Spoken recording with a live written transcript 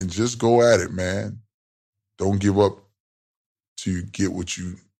just go at it, man. Don't give up till you get what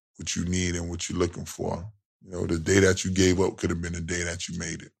you need and what you're looking for. You know, the day that you gave up could have been the day that you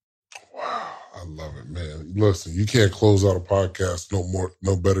made it. Wow, I love it, man. Listen, you can't close out a podcast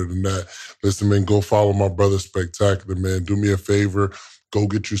no better than that. Listen, man, go follow my brother Spectacular, man. Do me a favor. Go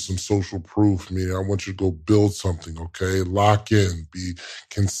get you some social proof, man. I want you to go build something, okay? Lock in, be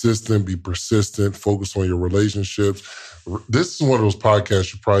consistent, be persistent, focus on your relationships. This is one of those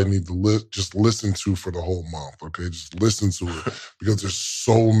podcasts you probably need to just listen to for the whole month, okay? Just listen to it because there's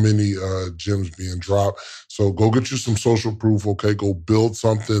so many gems being dropped. So go get you some social proof, okay? Go build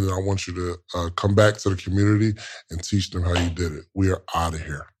something, and I want you to come back to the community and teach them how you did it. We are out of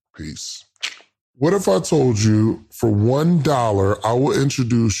here. Peace. What if I told you for $1, I will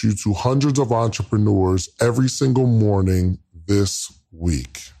introduce you to hundreds of entrepreneurs every single morning this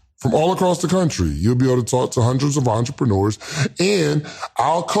week? From all across the country, you'll be able to talk to hundreds of entrepreneurs, and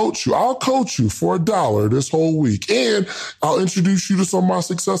I'll coach you. I'll coach you for $1 this whole week, and I'll introduce you to some of my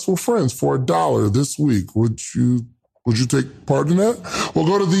successful friends for $1 this week. Would you take part in that? Well,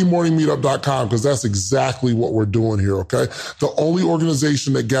 go to themorningmeetup.com because that's exactly what we're doing here, okay? The only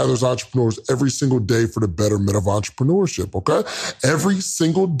organization that gathers entrepreneurs every single day for the betterment of entrepreneurship, okay? Every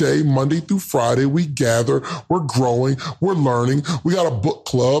single day, Monday through Friday, we gather, we're growing, we're learning. We got a book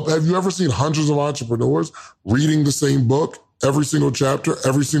club. Have you ever seen hundreds of entrepreneurs reading the same book? Every single chapter,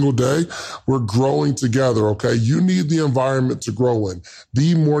 every single day, we're growing together, okay? You need the environment to grow in.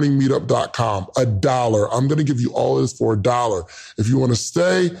 Themorningmeetup.com, $1. I'm going to give you all this for $1. If you want to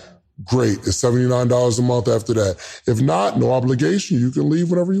stay, great. It's $79 a month after that. If not, no obligation. You can leave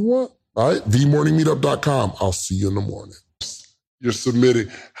whenever you want, all right? Themorningmeetup.com. I'll see you in the morning. You're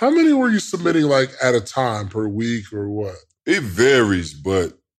submitting. How many were you submitting like at a time per week or what? It varies,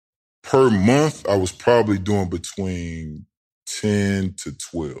 but per month, I was probably doing between 10 to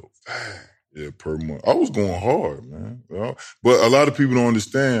 12. Yeah, per month. I was going hard, man. You know? But a lot of people don't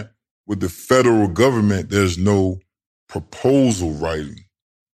understand, with the federal government, there's no proposal writing.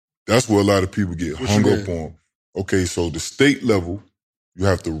 That's where a lot of people get hung up on. Okay, so the state level, you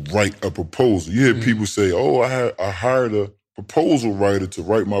have to write a proposal. You hear people say, oh, I hired a proposal writer to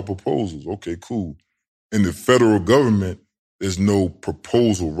write my proposals. Okay, cool. In the federal government, there's no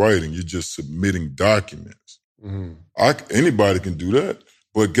proposal writing. You're just submitting documents. Anybody can do that.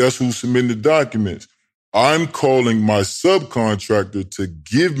 But guess who's submitting the documents? I'm calling my subcontractor to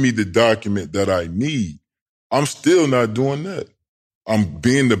give me the document that I need. I'm still not doing that. I'm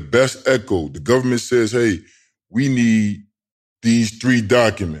being the best echo. The government says, hey, we need these 3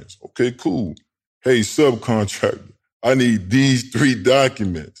 documents. Okay, cool. Hey, subcontractor, I need these 3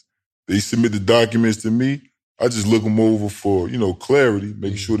 documents. They submit the documents to me. I just look them over for, clarity,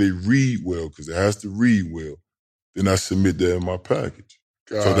 make sure they read well, because it has to read well. Then I submit that in my package.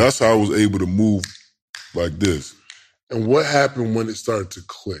 So that's how I was able to move like this. And what happened when it started to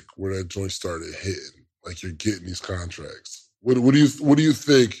click, where that joint started hitting? Like you're getting these contracts. What do you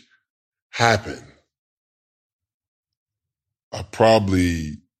think happened? I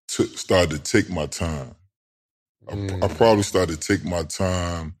probably started to take my time. I probably started to take my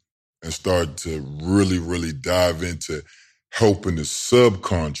time and started to really, really dive into helping the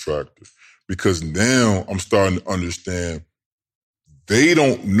subcontractor. Because now I'm starting to understand they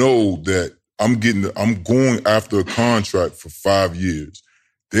don't know that I'm going after a contract for 5 years.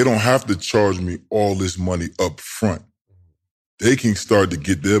 They don't have to charge me all this money up front. They can start to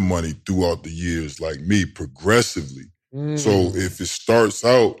get their money throughout the years like me, progressively. So if it starts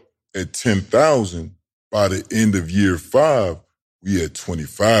out at $10,000, by the end of year 5, we at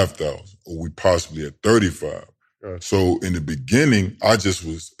 $25,000, or we possibly at $35,000. Gotcha. So in the beginning, I just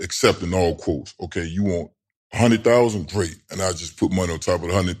was accepting all quotes. Okay, you want $100,000? Great. And I just put money on top of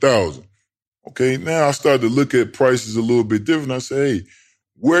the $100,000. Okay, now I started to look at prices a little bit different. I say, hey,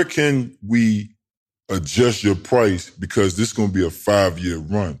 where can we adjust your price? Because this is going to be a 5-year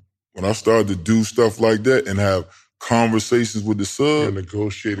run. When I started to do stuff like that and have conversations with the sub. You're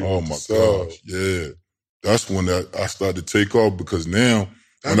negotiating with the sub. Gosh, yeah. That's when I started to take off, because now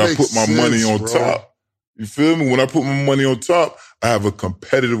when I put my money on top, you feel me? When I put my money on top, I have a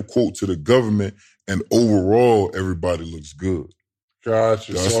competitive quote to the government, and overall, everybody looks good.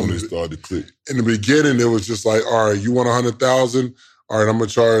 Gotcha. That's when it started to click. In the beginning, it was just like, all right, you want $100,000? All right, I'm going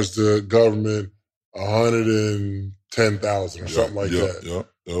to charge the government $110,000 or something like that. Yeah.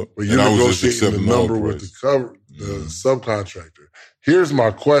 But you're negotiating the number with the subcontractor. Here's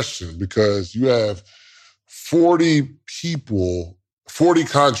my question, because you have 40 people, 40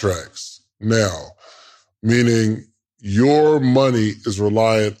 contracts now, meaning your money is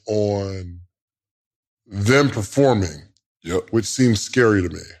reliant on them performing, which seems scary to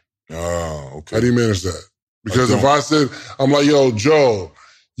me. Okay. How do you manage that? Because if I said, I'm like, yo, Joe,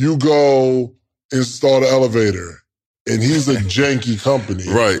 you go install the elevator, and he's a janky company.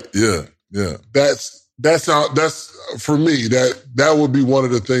 Right, yeah. That's for me, that would be one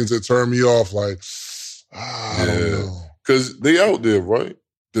of the things that turn me off, like, I don't know. Because they out there, right?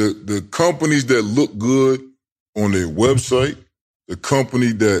 The companies that look good on their website, the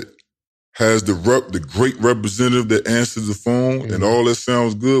company that has the great representative that answers the phone and all that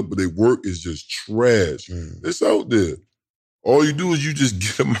sounds good, but their work is just trash. It's out there. All you do is you just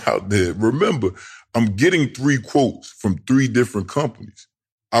get them out there. Remember, I'm getting 3 quotes from 3 different companies.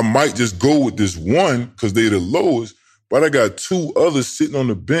 I might just go with this one because they're the lowest, but I got 2 others sitting on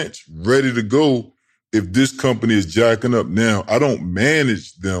the bench ready to go if this company is jacking up. Now, I don't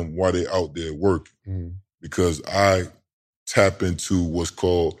manage them while they're out there working because I tap into what's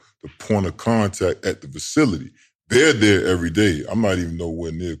called the point of contact at the facility. They're there every day. I'm not even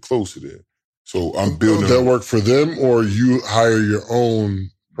nowhere near close to there. So I'm building. That work for them, or you hire your own?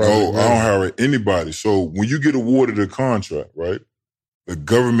 No, I don't hire anybody. So when you get awarded a contract, right, the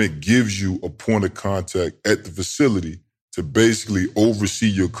government gives you a point of contact at the facility to basically oversee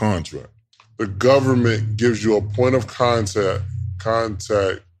your contract. The government gives you a point of contact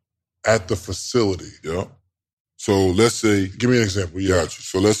at the facility. Yeah. So let's say... Give me an example. Yeah. Got you.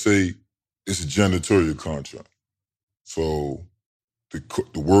 So let's say it's a janitorial contract. So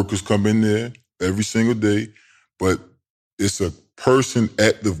the workers come in there every single day, but it's a person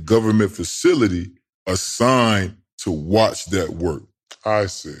at the government facility assigned to watch that work. I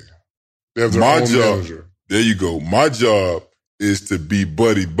see. They have their own manager. There you go. My job is to be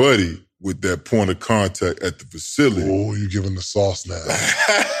buddy-buddy with that point of contact at the facility. Oh, you're giving the sauce now.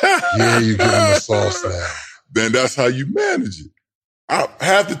 Yeah, you're giving the sauce now. Then that's how you manage it.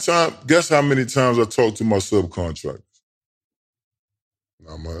 Half the time, guess how many times I talk to my subcontractors?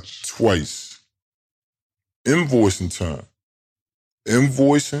 Not much. Twice. Invoicing time.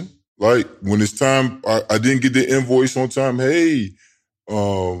 Invoicing, like when it's time, I didn't get the invoice on time. Hey,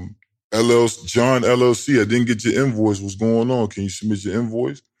 John LLC, I didn't get your invoice. What's going on? Can you submit your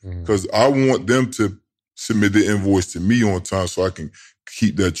invoice? Because I want them to submit the invoice to me on time so I can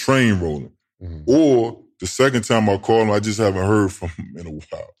keep that train rolling. Or the second time I call them, I just haven't heard from them in a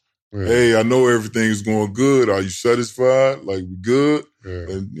while. Hey, I know everything's going good. Are you satisfied? Like, we good?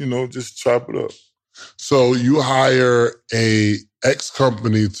 And, just chop it up. So you hire a X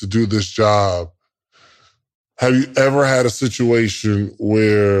company to do this job. Have you ever had a situation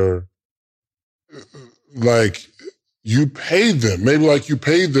where, like, you paid them, maybe like you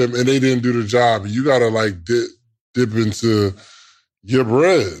paid them and they didn't do the job, and you got to, like, dip into your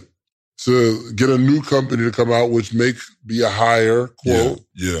bread to get a new company to come out, which may be a higher quote?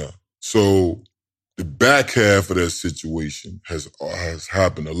 Yeah. So the back half of that situation has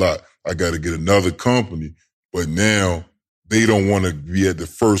happened a lot. I got to get another company, but now they don't want to be at the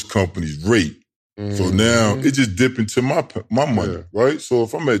first company's rate. So now it just dip into my money, right? So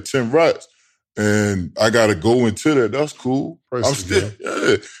if I'm at 10 rats and I got to go into that, that's cool. I'm still,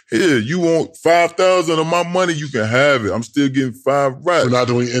 here, you want 5,000 of my money, you can have it. I'm still getting 5 rats. We're not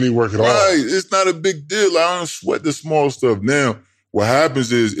doing any work at all. Right, it's not a big deal. I don't sweat the small stuff. Now, what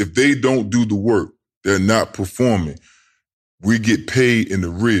happens is if they don't do the work, they're not performing, we get paid in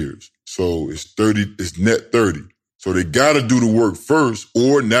arrears. So it's net 30. So they got to do the work first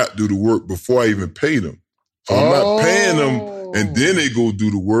or not do the work before I even pay them. So I'm not paying them and then they go do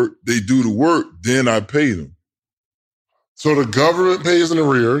the work. They do the work, then I pay them. So the government pays in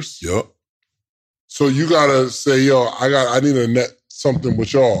arrears. Yep. So you got to say, yo, I need to net something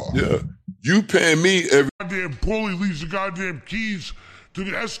with y'all. Yeah. You paying me every... Goddamn pulley leaves the goddamn keys to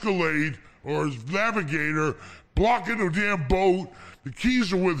the Escalade or his navigator, blocking the damn boat. The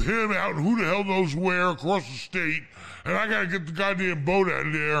keys are with him out who the hell knows where across the state. And I got to get the goddamn boat out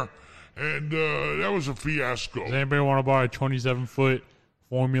of there. And that was a fiasco. Does anybody want to buy a 27-foot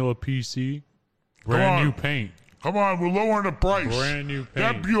Formula PC? Brand new paint. Come on, we're lowering the price. Brand new paint.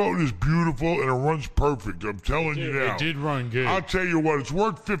 That boat is beautiful and it runs perfect. I'm telling you now. It did run good. I'll tell you what, it's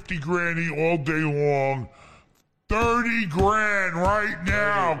worth $50,000 all day long. $30,000 right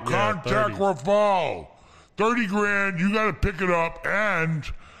now. Contact Rafal. $30,000. You got to pick it up, and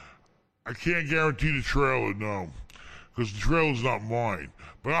I can't guarantee the trailer, no, because the trailer's not mine.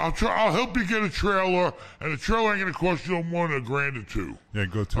 But I'll help you get a trailer, and the trailer ain't gonna cost you no more than $1,000 or $2,000. Yeah,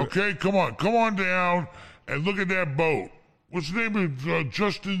 go to it. Okay, come on down and look at that boat. What's the name of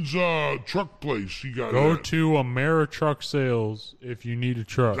Justin's truck place he got? Go to Ameritruck Sales if you need a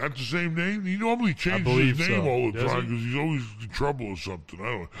truck. Is that the same name? He normally changes his name all the time because he's always in trouble or something. I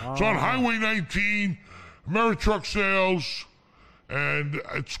don't know. It's on Highway 19, Ameritruck Sales, And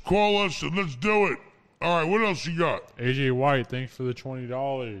call us and let's do it. All right, what else you got? AJ White, thanks for the $20.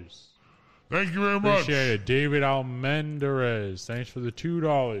 Thank you very much. Appreciate it. David Almendarez, thanks for the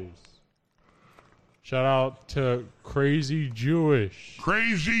 $2. Shout out to Crazy Jewish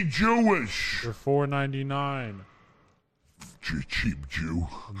Crazy Jewish. for $4.99. Cheap Jew.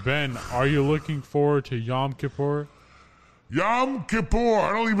 Ben, are you looking forward to Yom Kippur? Yom Kippur.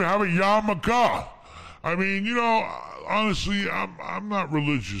 I don't even have a yarmulke. I mean, honestly, I'm not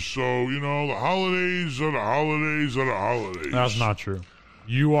religious, so the holidays are the holidays are the holidays. That's not true.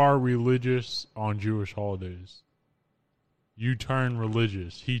 You are religious on Jewish holidays. You turn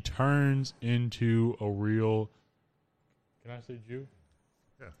religious. He turns into a real. Can I say Jew?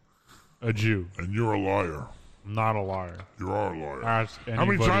 Yeah. A Jew. And you're a liar. I'm not a liar. You are a liar. Ask How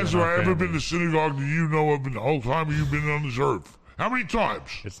many anybody times in have our I ever family. been to synagogue that you know of in the whole time you've been on this earth? How many times?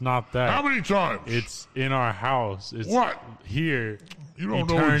 It's not that. How many times? It's in our house. It's What? here. You don't He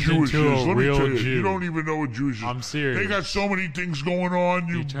know what turns Jewish into is. a Let me real tell you, Jew. you don't even know what Jewish is. I'm serious. They got so many things going on,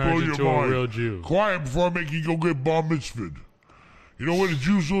 you He blow turns your into mind. a real Jew. Quiet before I make you go get bar mitzvahed. You know where the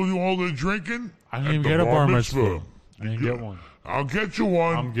Jews will do all their drinking? I didn't At even the get a bar mitzvah. mitzvah. I didn't get one. I'll get you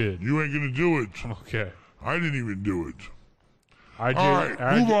one. I'm good. You ain't gonna do it. Okay. I didn't even do it. I All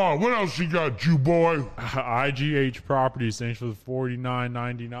right, move on. What else you got, Jew boy? IGH Properties, thanks for the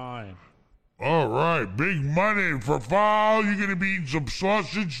 $49.99. All right, big money for fall. You're gonna be eating some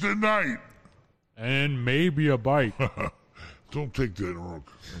sausage tonight. And maybe a bike. Don't take that wrong.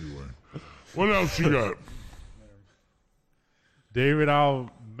 Anyway, what else you got? David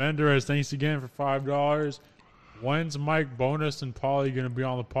Almendarez, thanks again for $5. When's Mike Bonus and Paulie going to be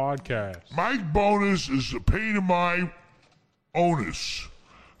on the podcast? Mike Bonus is a pain in my onus.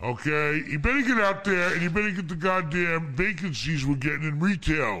 Okay? You better get out there and you better get the goddamn vacancies we're getting in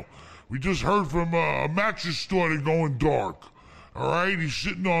retail. We just heard from a mattress store they're going dark. All right? He's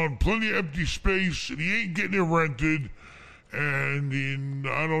sitting on plenty of empty space and he ain't getting it rented. And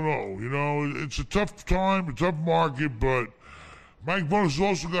I don't know. It's a tough time, a tough market, but Mike Bonus has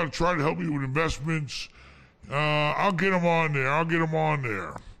also got to try to help me with investments. I'll get him on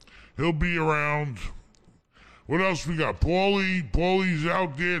there. He'll be around. What else we got? Paulie's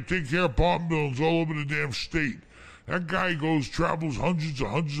out there taking care of apartment buildings all over the damn state. That guy travels hundreds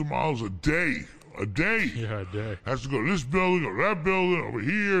of miles a day. A day. Yeah, a day. Has to go to this building, go to that building, over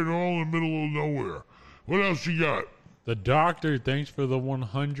here, and all in the middle of nowhere. What else you got? The doctor, thanks for the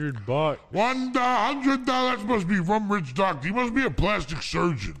 $100. $100. That must be from Rich Doctor. He must be a plastic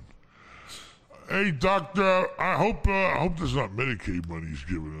surgeon. Hey, doctor, I hope this is not Medicaid money he's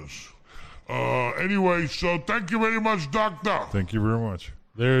giving us. Anyway, so thank you very much, doctor. Thank you very much.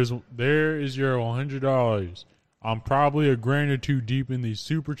 There is your $100. I'm probably a grand or two deep in these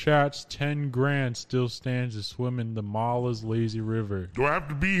super chats. 10 grand still stands to swim in the Mala's lazy river. Do I have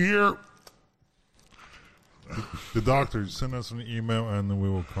to be here? The doctor, send us an email and then we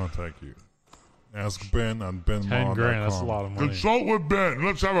will contact you. Ask Ben on benmall.com. 10 grand, that's a lot of money. Consult with Ben.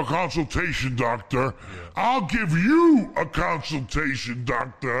 Let's have a consultation, doctor. I'll give you a consultation,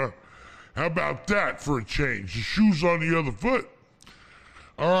 doctor. How about that for a change? The shoe's on the other foot.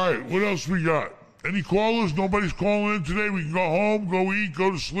 All right, what else we got? Any callers? Nobody's calling in today. We can go home, go eat,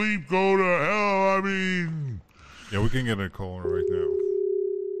 go to sleep, go to hell. Yeah, we can get a caller right now.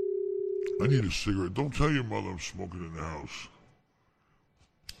 I need a cigarette. Don't tell your mother I'm smoking in the house.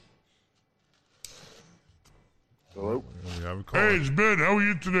 Hello? We have a caller. Hey, it's Ben. How are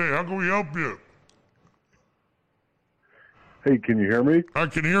you today? How can we help you? Hey, can you hear me? I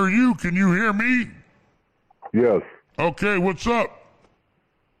can hear you. Can you hear me? Yes. Okay, what's up?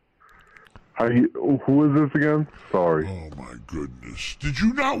 Who is this again? Sorry. Oh, my goodness. Did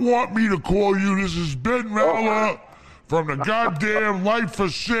you not want me to call you? This is Ben Malla from the goddamn Life for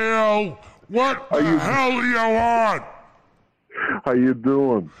Sale. What the hell do you want? How you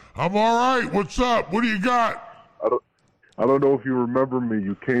doing? I'm all right. What's up? What do you got? I don't know if you remember me.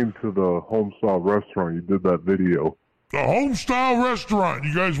 You came to the Homestyle restaurant. You did that video. The Homestyle restaurant.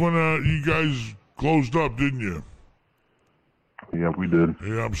 You guys closed up, didn't you? Yeah, we did.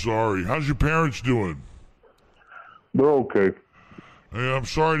 Yeah, I'm sorry. How's your parents doing? They're okay. Yeah, I'm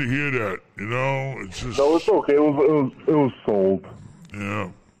sorry to hear that. It's just... No, it's okay. It was sold. Yeah.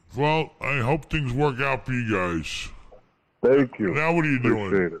 Well, I hope things work out for you guys. Thank you. Now what are you doing?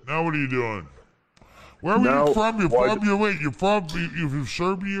 Appreciate it. Now what are you doing? Where were you from? You're from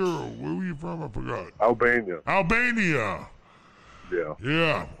Serbia or where were you from? I forgot. Albania. Albania. Yeah.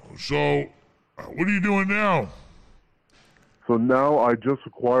 Yeah. So, what are you doing now? So now I just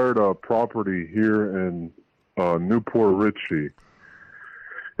acquired a property here in Newport Richie.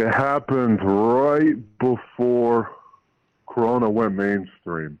 It happened right before Corona went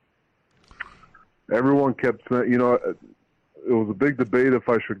mainstream, everyone kept saying, it was a big debate if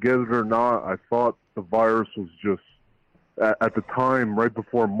I should get it or not. I thought the virus was just, at the time, right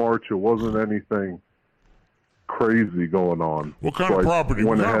before March, it wasn't anything crazy going on. What kind of property? I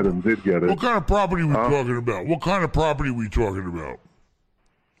went ahead and did get it. What kind of property are we talking about? What kind of property are we talking about?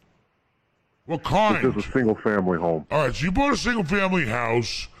 What kind? It's just a single-family home. All right, so you bought a single-family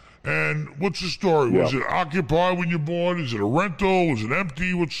house, and what's the story? Was it occupied when you bought? Is it a rental? Was it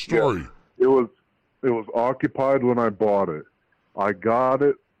empty? What's the story? Yeah. It was occupied when I bought it. I got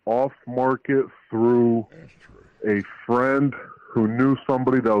it off market through a friend who knew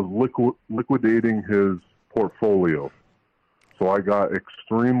somebody that was liquidating his portfolio. So I got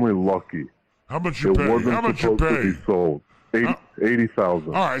extremely lucky. How much you pay? How much you pay? To be sold. $80,000.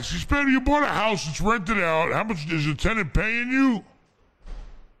 All right, so you bought a house, it's rented out. How much is the tenant paying you?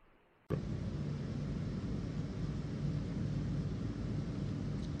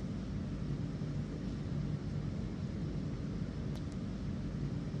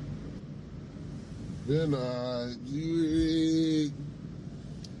 Then I do it,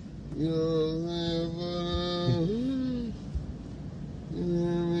 you know what I'm saying? You know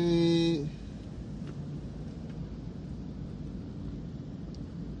what I mean?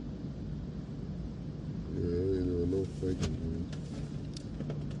 Yeah, ain't doing no faking, man.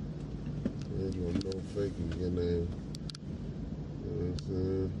 Ain't doing no faking, your name. You know what I'm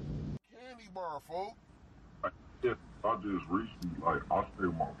saying? Candy bar, folks. I just recently, I stay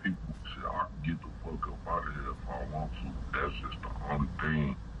with my people. Shit, I can get the fuck up out of here if I want to. That's just the only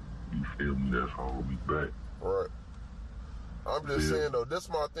thing, you feel me, that's holding me back. Right. I'm just saying, though, this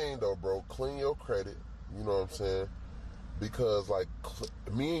my thing, though, bro. Clean your credit. You know what I'm saying? Because, like,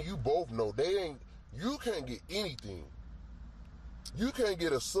 me and you both know you can't get anything. You can't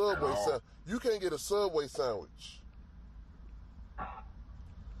get a Subway You can't get a Subway sandwich.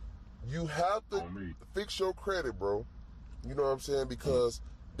 You have to fix your credit, bro. You know what I'm saying? Because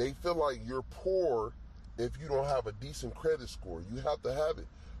they feel like you're poor if you don't have a decent credit score. You have to have it.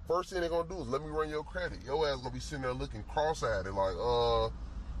 First thing they're going to do is let me run your credit. Your ass going to be sitting there looking cross-eyed like,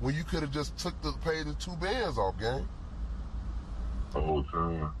 when you could have just paid the 2 bands off, gang. The whole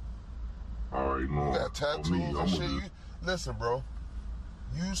time. All right, no. You got tattoos and shit. Listen, bro.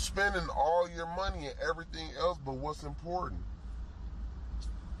 You spending all your money and everything else but what's important.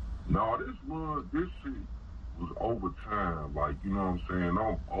 No, this shit was over time. Like, you know what I'm saying?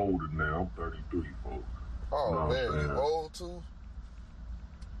 I'm older now. I'm 33, folks. Oh, you know man, you old too?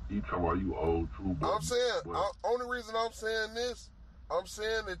 You talking about you old too, but I'm saying, only reason I'm saying this, I'm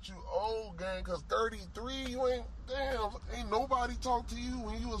saying that you old, gang, because 33, you ain't nobody talked to you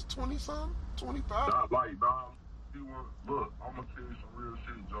when you was 20-something, 25? Look, I'm going to tell you some real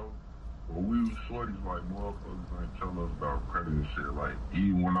shit, Joe. When we was shorties, like, motherfuckers ain't telling us about credit and shit. Like,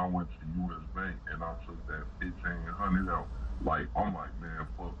 even when I went to the U.S. Bank and I took that $1,500 out, like, I'm like, man,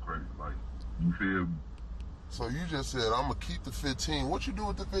 fuck credit. Like, you feel me? So you just said, I'm going to keep the 15. What you do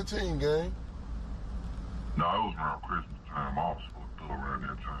with the 15, gang? No, it was around Christmas time. I was fucked up around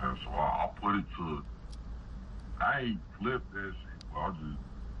that time. So I put it to, I ain't flipped that shit, but I just, you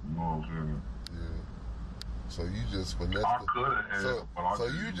know what I'm saying? Yeah. So you just finessed I could have had, but I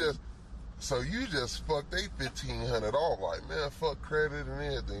didn't. So you just fucked they $1,500 off, like, man, fuck credit and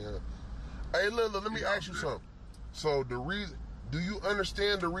everything. Hey, look, let me ask you something. So do you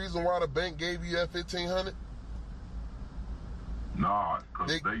understand the reason why the bank gave you that $1,500? Nah,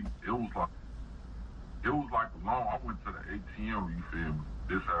 cause it was like a loan. I went to the ATM, you feel me?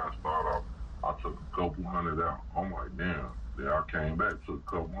 This how I started off. I took a couple hundred out. I'm like, damn. Then I came back, took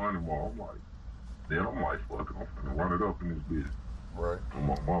a couple hundred more. I'm like, fuck it, I'm finna run it up in this bitch. Right. On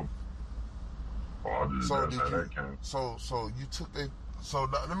my mom. So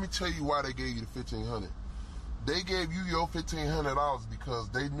let me tell you why they gave you the $1,500. They gave you your $1,500 because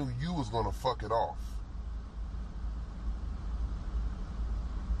they knew you was gonna fuck it off.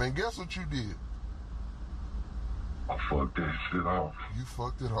 And guess what you did? I fucked that shit off. You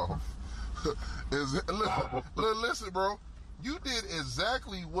fucked it off. Listen, bro. You did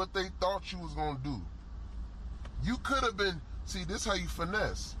exactly what they thought you was gonna do. You could have been. See, this how you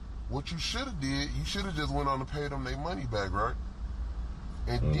finesse. What you should have did, you should have just went on to pay them their money back, right?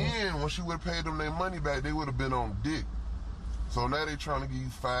 And then, once you would have paid them their money back, they would have been on dick. So now they trying to give you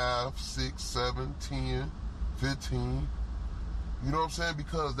 5, 6, 7, 10, 15. You know what I'm saying?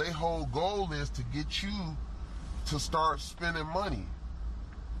 Because their whole goal is to get you to start spending money.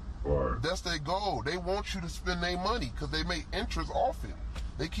 Right. That's their goal. They want you to spend their money because they make interest off it.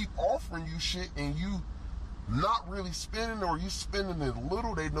 They keep offering you shit and you not really spending, or you spending it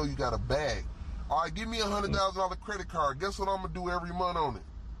little, they know you got a bag. All right, give me $100,000 credit card. Guess what I'm gonna do every month on it?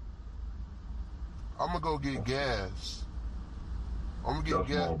 I'm gonna go get gas. I'm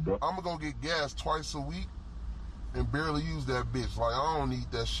gonna go get gas twice a week and barely use that bitch. Like, I don't need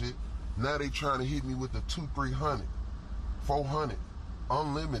that shit. Now they trying to hit me with the 200-300, 400,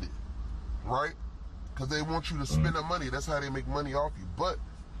 unlimited, right? Because they want you to spend the money. That's how they make money off you. But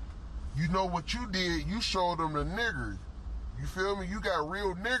you know what you did? You showed them the nigger. You feel me? You got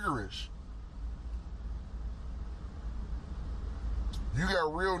real niggerish. You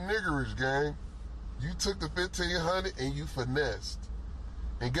got real niggerish, gang. You took the 1,500 and you finessed.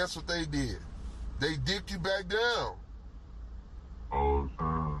 And guess what they did? They dipped you back down. All the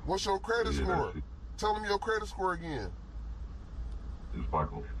time. What's your credit score? Tell them your credit score again. It's like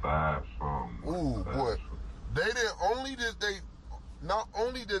a 5 something. Ooh, boy. Not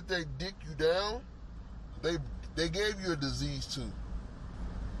only did they dick you down, they gave you a disease too.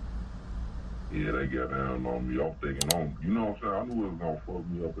 Yeah, they got down on me. I'm thinking, you know what I'm saying? I knew it was gonna fuck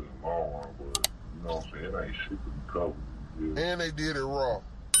me up in the long run, but you know what I'm saying? It ain't shit to be covered. Yeah. And they did it raw.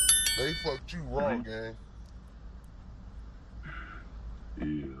 They fucked you raw, gang.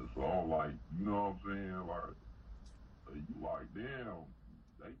 Yeah, so I'm like, you know what I'm saying? Like, you like, damn,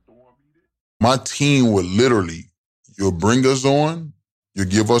 they throwing me there. My team would literally, you'll bring us on, you'll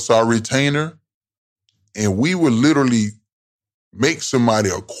give us our retainer, and we would literally make somebody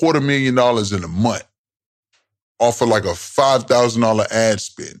 $250,000 in a month off of like a $5,000 ad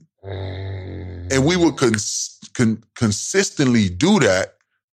spend. And we would consistently do that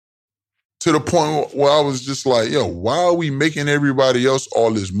to the point where I was just like, yo, why are we making everybody else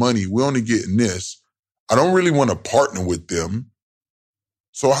all this money? We're only getting this. I don't really want to partner with them.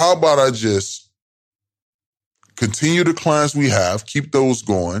 So how about I just continue the clients we have, keep those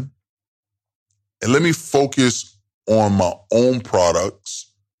going, and let me focus on my own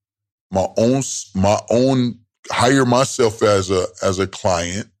products, my own hire myself as a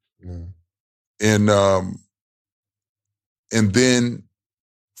client, and then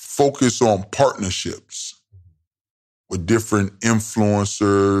focus on partnerships with different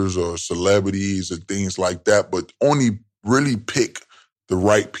influencers or celebrities and things like that, but only really pick the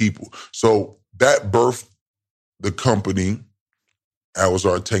right people. So that birthed the company. That was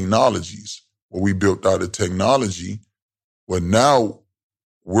our technologies. Where we built out a technology. Well, now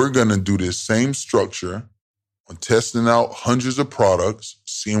we're going to do this same structure on testing out hundreds of products,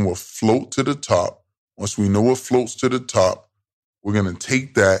 seeing what float to the top. Once we know what floats to the top, we're going to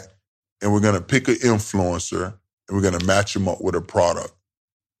take that and we're going to pick an influencer and we're going to match them up with a product.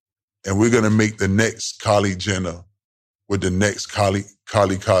 And we're going to make the next Kylie Jenner with the next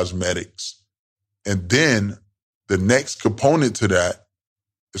Kylie Cosmetics. And then the next component to that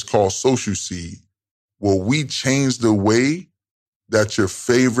is called Social Seed, where we change the way that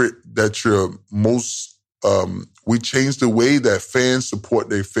we change the way that fans support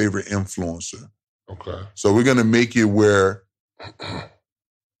their favorite influencer. Okay. So we're going to make it where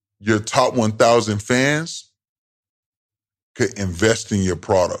your top 1,000 fans could invest in your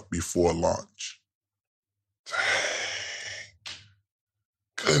product before launch.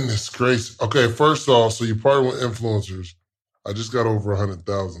 Goodness gracious. Okay, first off, so you partner with influencers. I just got over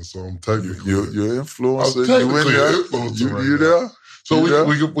 100,000, so I'm technically You're influencer. I'm technically an influencer right you now. there? So you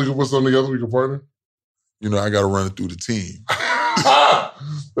we can put something together. We can partner. You know, I got to run it through the team.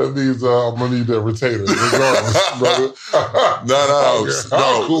 That means I'm gonna need that retainer, regardless, brother. No.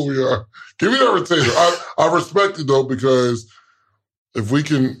 How cool we are. Give me that retainer. I respect it though, because if we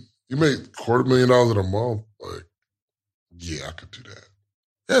can, you make $250,000 a month. Like, yeah, I could do that.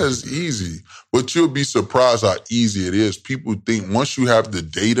 Yeah, it's easy. But you'll be surprised how easy it is. People think once you have the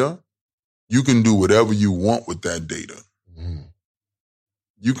data, you can do whatever you want with that data.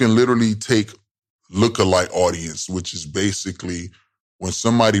 You can literally take lookalike audience, which is basically when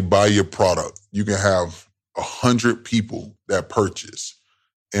somebody buy your product, you can have 100 people that purchase.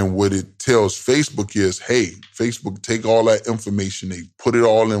 And what it tells Facebook is, hey, Facebook take all that information, they put it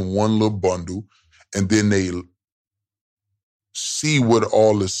all in one little bundle, and then they see what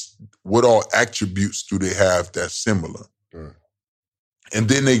all attributes do they have that's similar. Right. And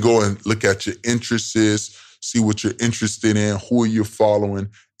then they go and look at your interests, see what you're interested in, who are you following,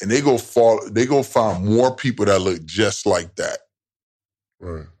 and they go find more people that look just like that.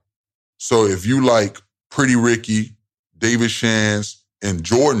 Right. So if you like Pretty Ricky, David Shands, and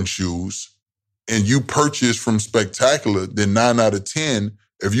Jordan shoes, and you purchase from Spectacular, then 9 out of 10,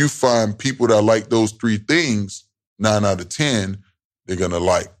 if you find people that like those three things, 9 out of 10, they're going to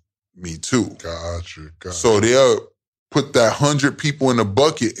like me too. Gotcha. So they'll put that 100 people in a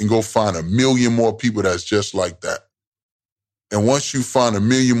bucket and go find 1 million more people that's just like that. And once you find 1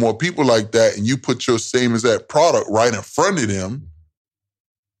 million more people like that and you put your same as that product right in front of them,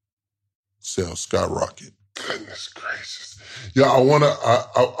 sales skyrocket. Goodness gracious. Yeah, I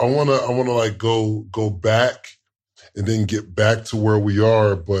wanna like go back and then get back to where we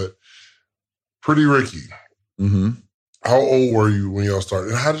are, but Pretty Ricky. Mm-hmm. How old were you when y'all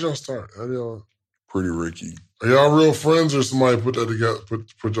started? And how did y'all start? How did y'all... Pretty Ricky. Are y'all real friends or somebody put that together?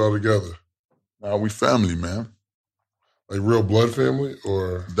 Put y'all together? Nah, we family, man. Like real blood family,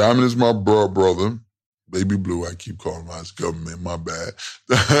 or Diamond is my brother. Baby Blue, I keep calling him his government. My bad.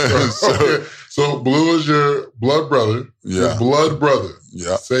 Okay. So Blue is your blood brother. Yeah. Your blood brother.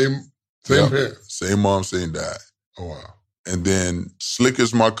 Yeah. Same Yeah. parents. Same mom, same dad. Oh wow. And then Slick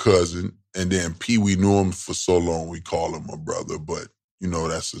is my cousin. And then P, we knew him for so long, we call him my brother. But, you know,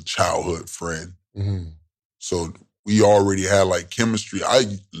 that's a childhood friend. Mm-hmm. So we already had like chemistry. I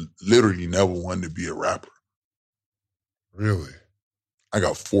literally never wanted to be a rapper. Really? I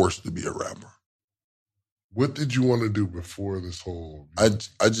got forced to be a rapper. What did you want to do before this whole... I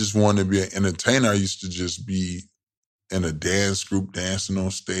just wanted to be an entertainer. I used to just be in a dance group, dancing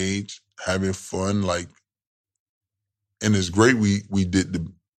on stage, having fun. Like, and it's great we did the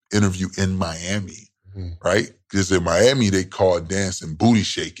interview in Miami, right? Because in Miami, they call dancing booty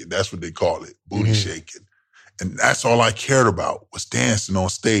shaking. That's what they call it, booty shaking. And that's all I cared about was dancing on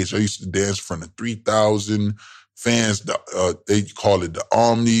stage. I used to dance in front of 3,000 fans. They call it the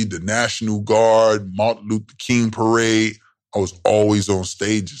Omni, the National Guard, Martin Luther King Parade. I was always on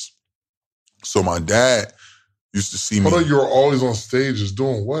stages. So my dad used to see me. Hold on, you were always on stages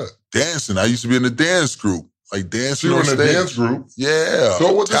doing what? Dancing. I used to be in a dance group, like dancing So you were on in stage. a dance group? Yeah.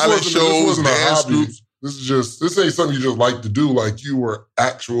 So what, talent shows, wasn't a dance hobby. groups. This ain't something you just like to do. Like you were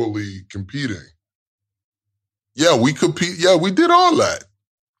actually competing. Yeah, we compete. Yeah, we did all that.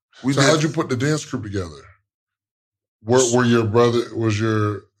 So how'd you put the dance group together? Were your brother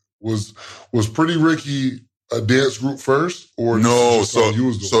was Pretty Ricky a dance group first, or no? So you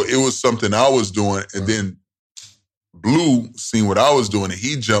was doing? So it was something I was doing, and then Blue seen what I was doing, and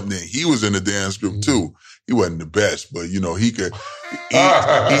he jumped in. He was in the dance group too. He wasn't the best, but you know he could. He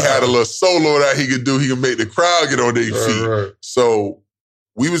had a little solo that he could do. He could make the crowd get on their feet. Right. So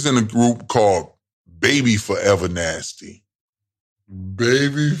we was in a group called Baby Forever Nasty.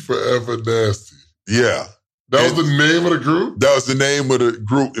 Baby Forever Nasty. Yeah. That was the name of the group? That was the name of the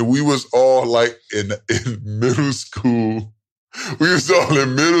group. And we was all like in middle school. We was all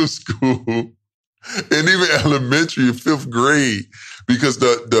in middle school and even elementary in 5th grade because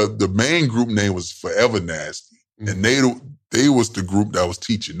the main group name was Forever Nasty. And they was the group that was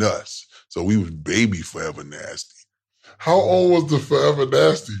teaching us. So we was Baby Forever Nasty. How old was the Forever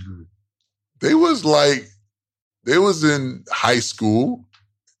Nasty group? They was in high school,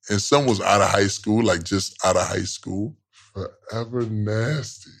 and some was out of high school, like just out of high school. Forever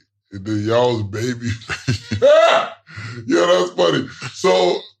Nasty. And then y'all was Baby. Yeah, that's funny.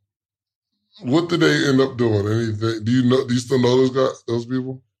 So what did they end up doing? Anything? Do you still know those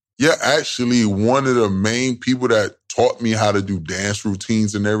people? Yeah, actually, one of the main people that taught me how to do dance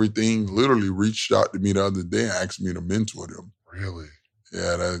routines and everything literally reached out to me the other day and asked me to mentor them. Really?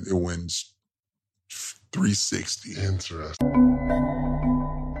 Yeah, it went 360. Interesting.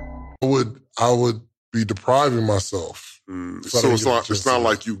 I would be depriving myself. So it's not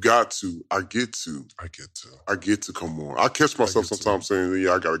like you got to. I get to. I get to. I get to come on. I catch myself sometimes saying,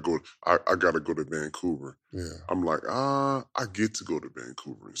 "Yeah, I gotta go. I gotta go to Vancouver." Yeah. I'm like, I get to go to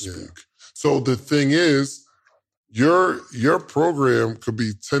Vancouver and speak. Yeah. So the thing is, your program could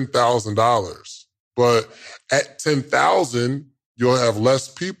be $10,000, but at $10,000, you'll have less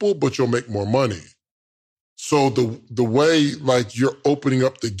people, but you'll make more money. So the way, like, you're opening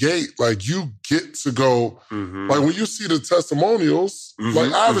up the gate, like, you get to go, like, when you see the testimonials,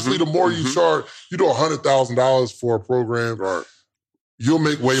 like, obviously, the more you charge, you do $100,000 for a program, Right. you'll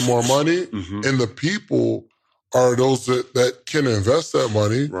make way more money, and the people are those that can invest that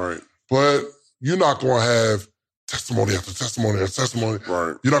money, Right. but you're not going to have testimony after testimony after testimony.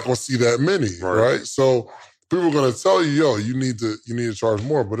 Right. You're not going to see that many, right? So people are going to tell you, yo, you need to charge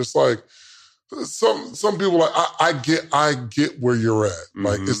more, but it's like, some people like I get where you're at.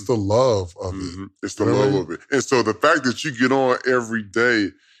 Like it's the love of it. It's the love of it. And so the fact that you get on every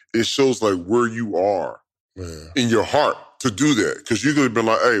day, it shows like where you are in your heart to do that. Because you could have been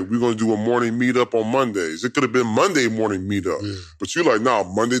like, hey, we're going to do a morning meetup on Mondays. It could have been Monday morning meetup. Yeah. But you're like, nah,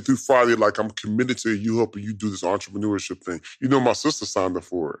 Monday through Friday, like I'm committed to you helping you do this entrepreneurship thing. You know, my sister signed up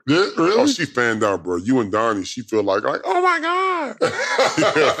for it. Yeah, really? Oh, she fanned out, bro. You and Donnie, she feel like, oh my God.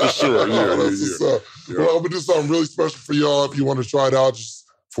 Yeah, for sure. Yeah, That's what's up. Well, I'm going to do something really special for y'all. If you want to try it out, just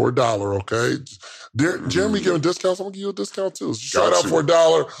for $1, okay? Jeremy giving discounts. I'm gonna give you a discount too. So try it out Gotcha. for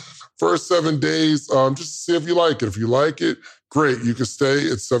 $1 first 7 days. Just to see if you like it. If you like it, great. You can stay.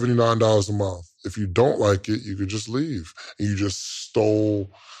 It's $79 a month. If you don't like it, you could just leave. And you just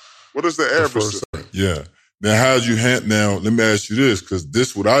stole. What is the average? first- Yeah. Now, how'd you now, let me ask you this, because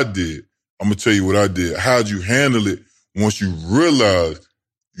this what I did. I'm going to tell you what I did. How'd you handle it once you realized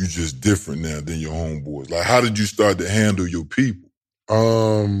you just different now than your homeboys? Like, how did you start to handle your people?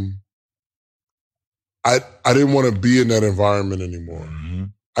 I didn't want to be in that environment anymore. Mm-hmm.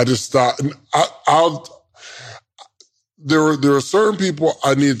 I just stopped. There are certain people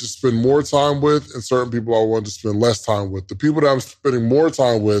I needed to spend more time with and certain people I wanted to spend less time with. The people that I'm spending more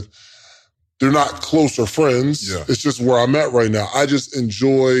time with, they're not closer friends. Yeah. It's just where I'm at right now. I just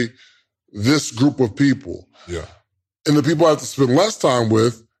enjoy this group of people. Yeah. And the people I have to spend less time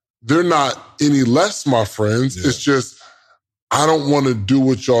with, they're not any less my friends. Yeah. It's just, I don't want to do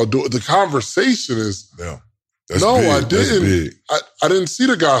what y'all do. The conversation is, Yeah. That's no, big. I That's didn't. big. I didn't see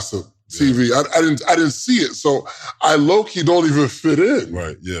the gossip TV. I didn't see it. So I low-key don't even fit in.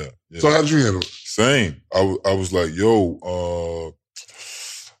 Right. Yeah. So how did you handle it? Same. I was like, yo,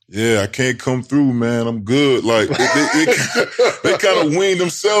 yeah, I can't come through, man. I'm good. Like they kind of weaned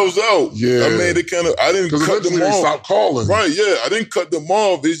themselves out. Yeah. I mean, I didn't Because cut them eventually they off. stopped calling. Right, yeah. I didn't cut them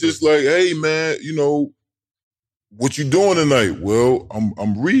off. It's just like, hey, man, what you doing tonight? Well,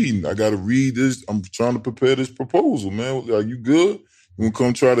 I'm reading. I got to read this. I'm trying to prepare this proposal, man. Are you good? You want to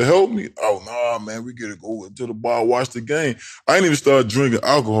come try to help me? Oh, nah, man. We got to go to the bar, watch the game. I didn't even start drinking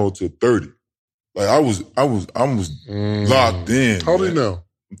alcohol till 30. Like I was locked in. How old are you man. now?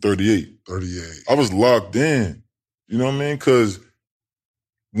 I'm 38. 38. I was locked in. You know what I mean? Because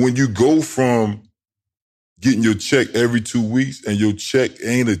when you go from getting your check every 2 weeks and your check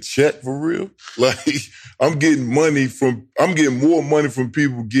ain't a check for real, like I'm getting more money from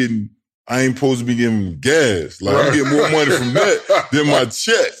people I ain't supposed to be giving them gas. Like I'm getting more money from that than my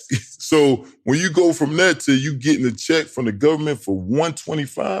check. So when you go from that to you getting a check from the government for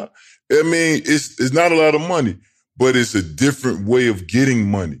 $125, I mean, it's not a lot of money, but it's a different way of getting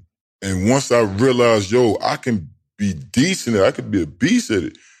money. And once I realized, I can be decent at it, I could be a beast at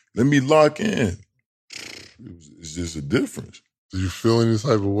it. Let me lock in. It's just a difference. Did you feel any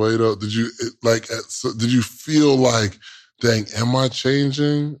type of way though? Did you feel like, dang, am I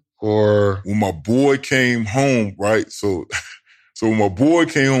changing? Or when my boy came home, right? So when my boy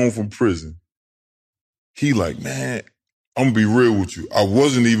came home from prison, he like, man, I'm gonna be real with you. I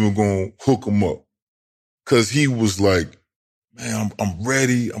wasn't even gonna hook him up. Cause he was like, man, I'm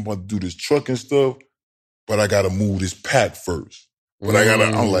ready. I'm about to do this trucking stuff, but I gotta move this pack first. But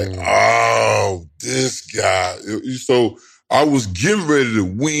I'm like, oh, this guy. So I was getting ready to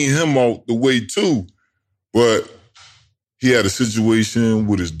wean him out the way too. But he had a situation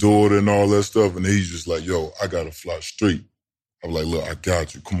with his daughter and all that stuff. And he's just like, I got to fly straight. I was like, look, I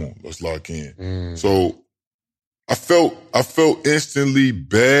got you. Come on, let's lock in. So I felt instantly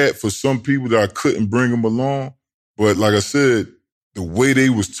bad for some people that I couldn't bring them along. But like I said, the way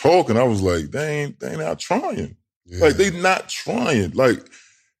they was talking, I was like, they ain't not trying. Yeah. Like, they not trying. Like,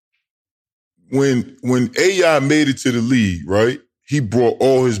 when AI made it to the league, right, he brought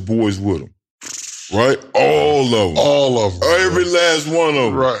all his boys with him. Right? All of them. All of them. Every last one of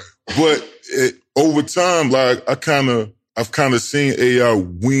them. Right. But over time, like, I've kind of seen AI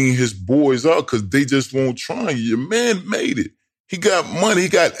wean his boys out because they just won't try. Your man made it. He got money. He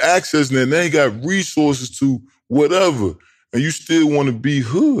got access, and then he got resources to whatever. And you still want to be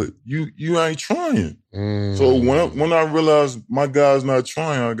hood. You ain't trying. So when I realized my guy's not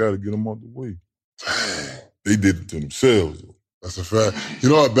trying, I got to get them out the way. They did it to themselves. That's a fact. You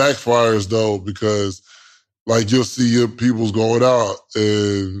know what backfires though, because like you'll see your peoples going out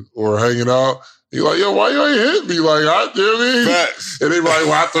or hanging out. You're like, yo, why you ain't hit me? Like, Facts. And they be like,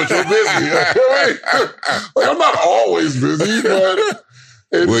 well, I thought you were busy. Like, I'm not always busy, but.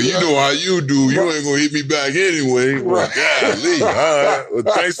 Well, you know how you do. You ain't gonna hit me back anyway. Well, golly. All right. Well,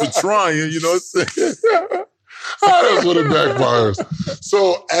 thanks for trying, you know what I'm saying? That's what it backfires.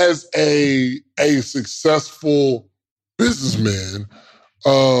 So as a successful businessman,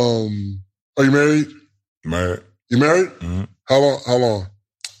 are you married? Married. You married? Mm-hmm. How long?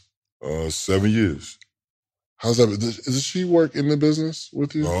 7 years. How's that? Does she work in the business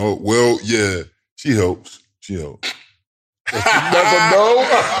with you? Oh, well, yeah. She helps. That's a no?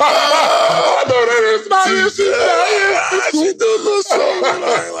 I know that is not it. She do a little something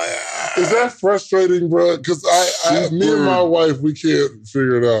like Is that frustrating, bro? Because me and my wife, we can't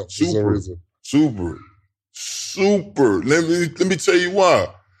figure it out for some reason. Super. Let me tell you why.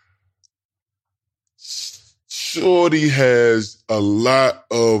 shorty has a lot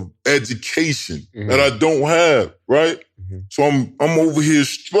of education that I don't have, right? So I'm over here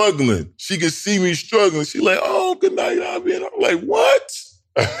struggling. She can see me struggling. She like, oh, good night, Abby. And I'm like, what?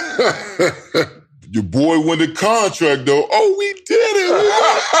 Your boy won the contract, though. Oh, we did it.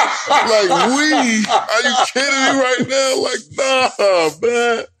 Like, are you kidding me right now? Like, nah,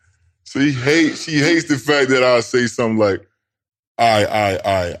 man. So she hates the fact that I say something like,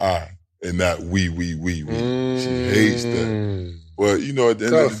 I, and not we. She hates that. But, you know, at the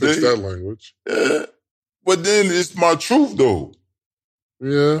end of the day. Fix that language. Yeah. But then it's my truth, though.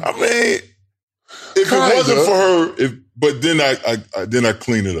 Yeah. I mean, if it wasn't for her, but then I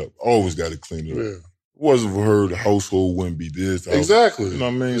clean it up. Always got to clean it up. Yeah. If it wasn't for her, the household wouldn't be this. Exactly. You know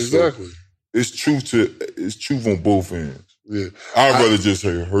what I mean? Exactly. So it's truth on both ends. Yeah. I'd rather just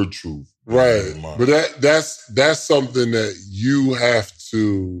hear her truth. Right. But that's something that you have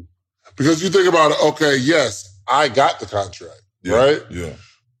to, because you think about it, okay, yes, I got the contract, right? Yeah.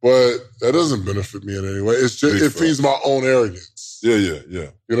 But that doesn't benefit me in any way. It's just, it feeds my own arrogance. Yeah. You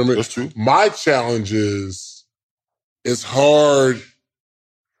know what I mean? That's true. My challenge is, it's hard.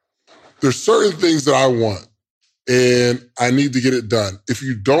 There's certain things that I want and I need to get it done. If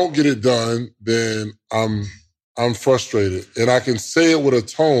you don't get it done, then I'm frustrated. And I can say it with a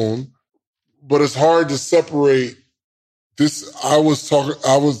tone, but it's hard to separate this. I'm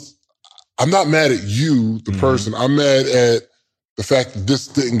not mad at you, the person. I'm mad at the fact that this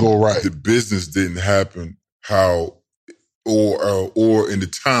didn't go right. The business didn't happen how or in the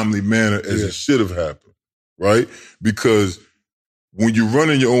timely manner as it should have happened, right? Because when you're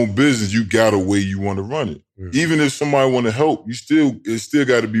running your own business, you got a way you want to run it. Even if somebody want to help, it still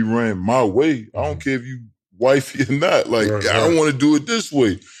got to be ran my way. I don't care if you wifey or not. Like, I want to do it this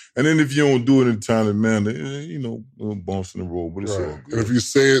way. And then if you don't do it in a timely manner, you know, little bumps in the road, but it's all good. And if you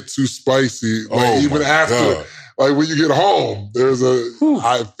say it too spicy, like even after, like when you get home, there's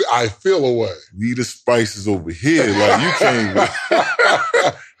I feel a way. Leave the spices over here. Like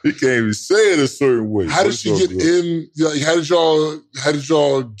you can't even say it a certain way. How did you get in? Like, how did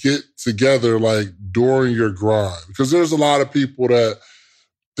y'all get together? Like during your grind? Because there's a lot of people that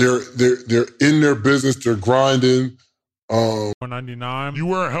they're in their business, they're grinding. $199. You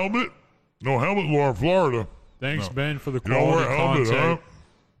wear a helmet? No helmet law in Florida. Thanks, Ben, for the You don't wear quality a helmet, content.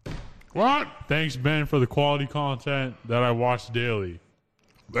 huh? What? Thanks, Ben, for the quality content that I watch daily.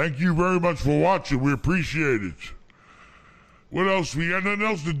 Thank you very much for watching. We appreciate it. What else? We got nothing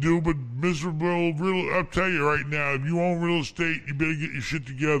else to do but miserable real. I'll tell you right now, if you own real estate, you better get your shit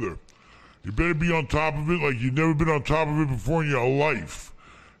together. You better be on top of it like you've never been on top of it before in your life.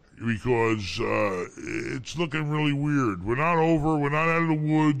 Because it's looking really weird. We're not over. We're not out of the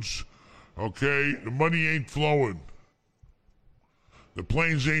woods. Okay? The money ain't flowing. The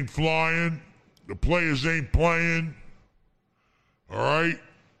planes ain't flying. The players ain't playing. All right?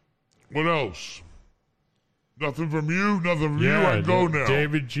 What else? Nothing from you? Nothing from you? I go now.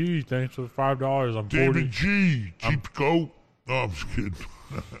 David G, thanks for the $5. I'm David G, cheap coat. No, I'm just kidding.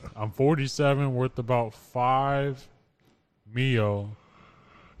 I'm 47, worth about $5 million.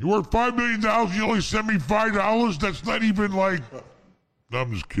 You worth $5 million, you only send me $5? That's not even like... No,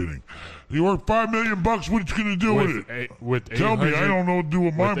 I'm just kidding. You worth $5 million, what you gonna do with it? Tell me, I don't know what to do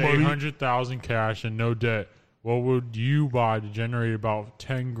with my money. $800,000 cash and no debt, what would you buy to generate about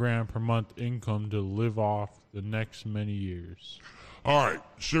 $10,000 per month income to live off the next many years? All right,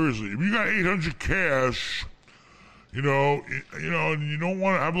 seriously, if you got $800 cash, you know, and you don't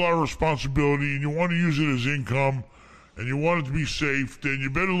want to have a lot of responsibility, and you want to use it as income, and you want it to be safe, then you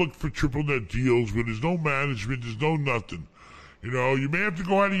better look for triple net deals where there's no management, there's no nothing. You know, you may have to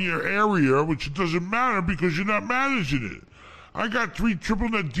go out of your area, which it doesn't matter because you're not managing it. I got 3 triple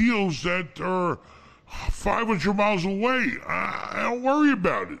net deals that are 500 miles away. I don't worry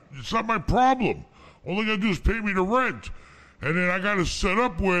about it. It's not my problem. All they got to do is pay me the rent. And then I got to set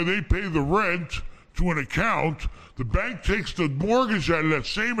up where they pay the rent to an account. The bank takes the mortgage out of that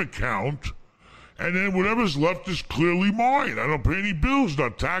same account. And then whatever's left is clearly mine. I don't pay any bills,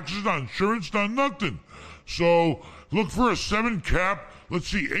 not taxes, not insurance, not nothing. So look for a 7 cap. Let's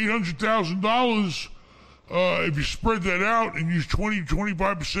see, $800,000. If you spread that out and use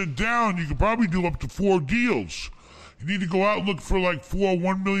 25% down, you could probably do up to 4 deals. You need to go out and look for like 4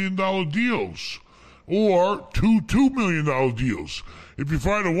 $1 million deals or 2 $2 million deals. If you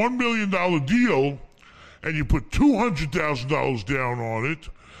find a $1 million deal and you put $200,000 down on it,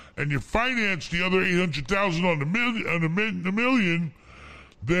 and you finance the other $800,000 on the million,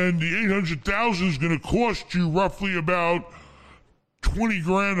 then the $800,000 is going to cost you roughly about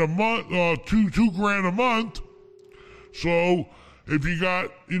 $20,000 a month, $2,000 a month. So if you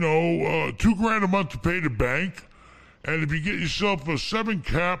got, $2,000 a month to pay the bank, and if you get yourself a 7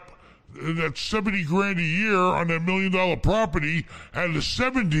 cap, that's $70,000 a year on that $1 million property. Out of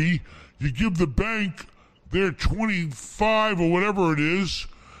 70, you give the bank their 25 or whatever it is,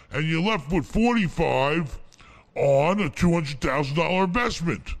 and you're left with 45 on a $200,000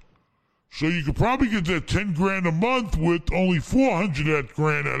 investment. So you could probably get that $10,000 a month with only 400 of that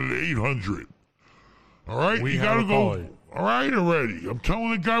grand out of the 800. All right, We you have gotta a go. caller. All right, already. I'm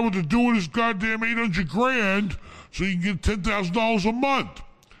telling the guy what to do with his goddamn 800 grand, so you can get $10,000 a month.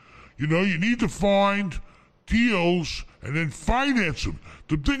 You need to find deals and then finance them.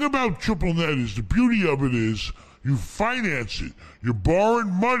 The thing about triple net is, the beauty of it is, you finance it. You're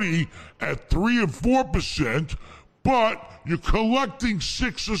borrowing money at 3 and 4%, but you're collecting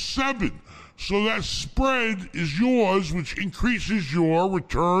 6 or 7. So that spread is yours, which increases your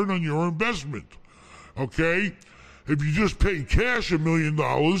return on your investment. Okay? If you just pay cash $1 million,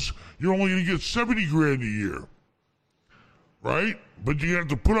 you're only going to get 70 grand a year. Right? But you have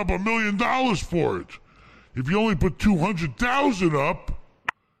to put up $1 million for it. If you only put 200,000 up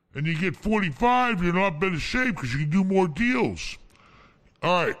and you get 45, you're in a lot better shape because you can do more deals.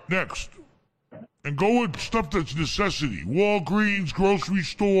 All right, next. And go with stuff that's necessity. Walgreens, grocery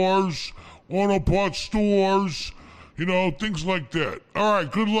stores, auto parts stores, things like that. All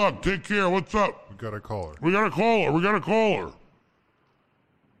right, good luck. Take care. What's up? We got a caller. We got a caller.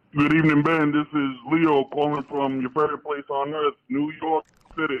 Good evening, Ben. This is Leo calling from your favorite place on earth, New York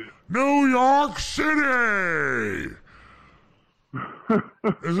City. New York City!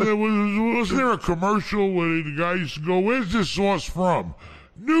 Wasn't there a commercial where the guy used to go, "Where's this sauce from?"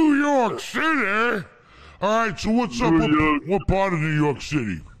 New York City! All right, so what's up? What part of New York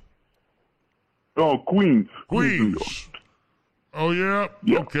City? Oh, Queens. New York. Queens. Oh, yeah?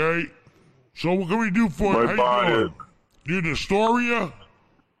 Yeah. Okay. So what can we do for you? Right How by you doing? You in Astoria?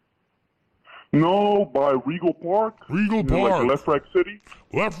 No, by Regal Park. Regal Park. Like Left Rack City.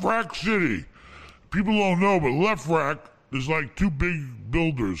 Left Rack City. People don't know, but Left Rack is like 2 big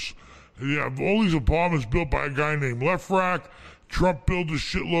builders. And you have all these apartments built by a guy named Left Rack. Trump built a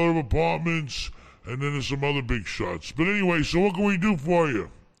shitload of apartments, and then there's some other big shots. But anyway, so what can we do for you?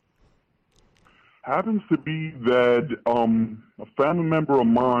 Happens to be that a family member of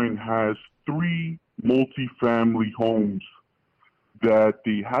mine has 3 multi-family homes that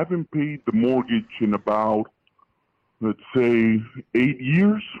they haven't paid the mortgage in about, let's say, 8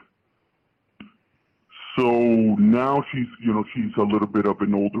 years. So now she's a little bit of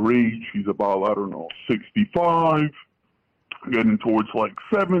an older age. She's about, 65, getting towards like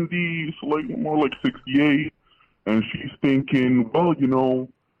 70, so like more like 68. And she's thinking, well,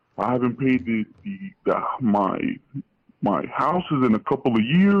 I haven't paid my houses in a couple of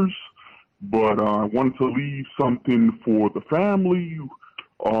years, but I wanted to leave something for the family.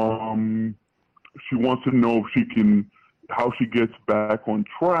 She wants to know how she gets back on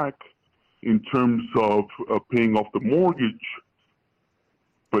track in terms of paying off the mortgage.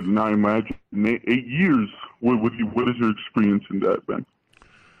 But now imagine 8 years. What is your experience in that, Ben?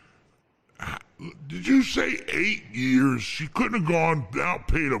 Did you say 8 years? She couldn't have gone out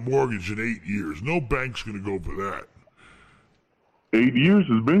paid a mortgage in 8 years. No bank's going to go for that. 8 years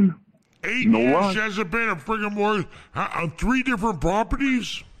has been. 8 no years lie. hasn't been a friggin' mortgage on 3 different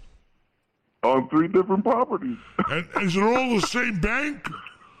properties? On 3 different properties. And is it all the same bank?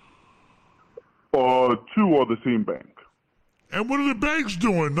 2 are the same bank. And what are the banks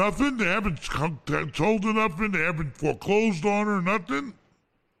doing? Nothing? They haven't told her nothing? They haven't foreclosed on her? Nothing?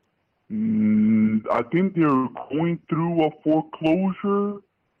 I think they're going through a foreclosure,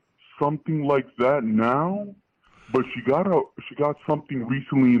 something like that now. But she got something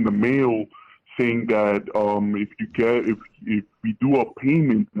recently in the mail saying that if we do a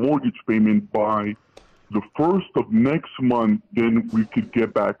mortgage payment by the 1st of next month, then we could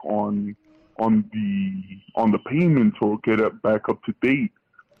get back on the payments or get it back up to date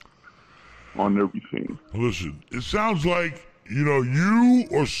on everything. Listen, it sounds like you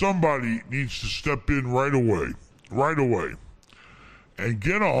or somebody needs to step in right away, and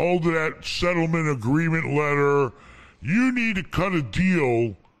get a hold of that settlement agreement letter. You need to cut a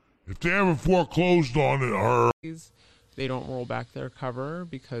deal if they haven't foreclosed on her. They don't roll back their cover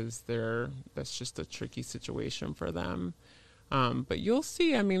because that's just a tricky situation for them. But you'll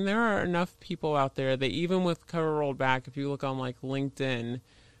see, there are enough people out there that even with cover rolled back, if you look on like LinkedIn,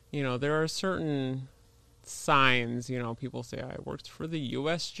 there are certain signs, people say, I worked for the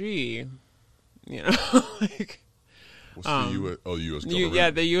USG, like, what's the U.S. government?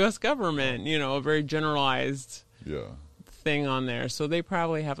 Yeah, the U.S. government, a very generalized thing on there, so they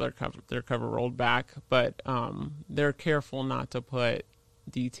probably have their cover rolled back, but they're careful not to put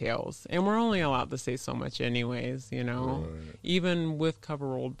details, and we're only allowed to say so much anyways, you know. Right. Even with cover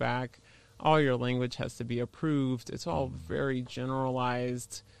rolled back, all your language has to be approved. It's all very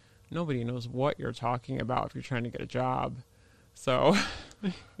generalized. Nobody knows what you're talking about if you're trying to get a job. So,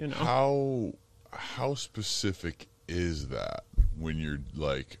 you know. How specific is that when you're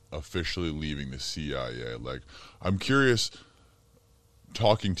like officially leaving the CIA? Like, I'm curious,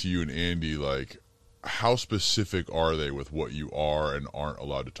 talking to you and Andy, like, how specific are they with what you are and aren't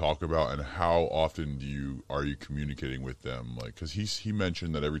allowed to talk about, and how often are you communicating with them? Like, because he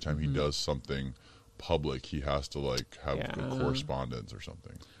mentioned that every time he does something public, he has to like have a correspondence or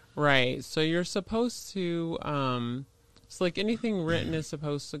something. Right. So you're supposed to, so like anything written is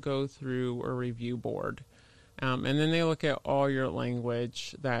supposed to go through a review board. And then they look at all your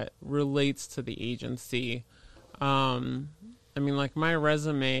language that relates to the agency. I mean, like my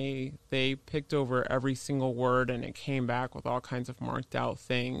resume, they picked over every single word and it came back with all kinds of marked out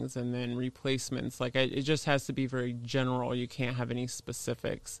things and then replacements. Like it just has to be very general. You can't have any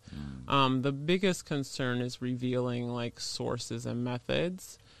specifics. The biggest concern is revealing like sources and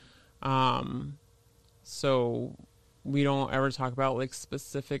methods. So we don't ever talk about like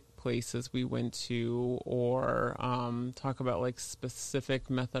specific places we went to or talk about like specific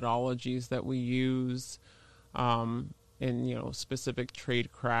methodologies that we use. In, you know, specific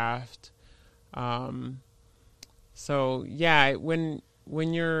trade craft. So yeah, when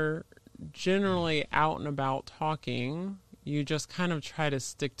you're generally out and about talking, you just kind of try to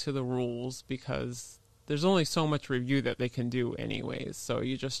stick to the rules because there's only so much review that they can do anyways. So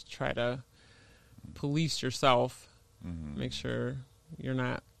you just try to police yourself, make sure you're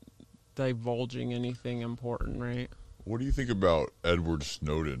not divulging anything important, right? What do you think about Edward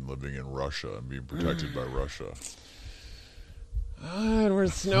Snowden living in Russia and being protected by Russia?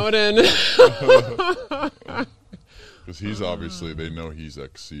 Edward Snowden. Because he's obviously, they know he's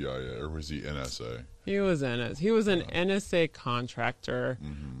ex-CIA, or was he NSA? He was NSA. He was an NSA contractor.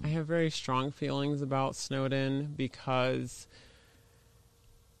 I have very strong feelings about Snowden because,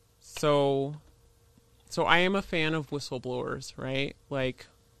 so I am a fan of whistleblowers, right? Like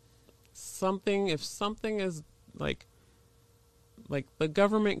if something is like the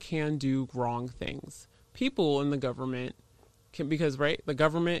government can do wrong things. People in the government can, because right, the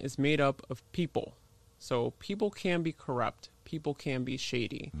government is made up of people. So people can be corrupt. People can be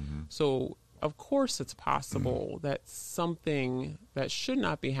shady. So of course it's possible that something that should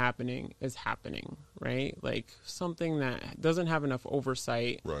not be happening is happening, right? Like something that doesn't have enough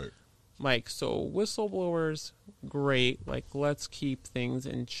oversight. Right. Like, so whistleblowers, great. Like, let's keep things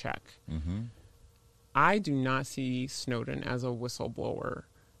in check. I do not see Snowden as a whistleblower.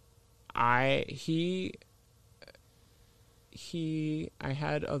 I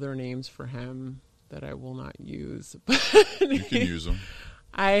had other names for him that I will not use. But you can use them.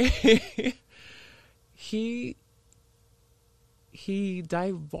 He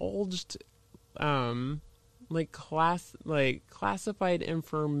divulged classified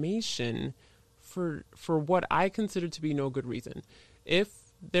information for what I consider to be no good reason.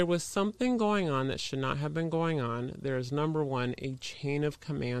 If there was something going on that should not have been going on, there is, number one, a chain of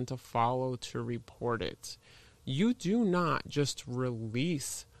command to follow to report it. You do not just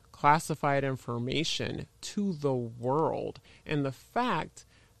release classified information to the world. And the fact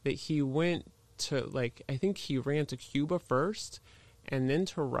that he went to, like, I think he ran to Cuba first and then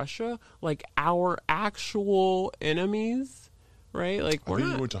to Russia, like our actual enemies, right? Like, I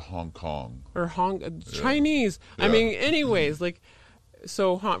think he went to Hong Kong. Or Chinese. Yeah. I mean, anyways, like,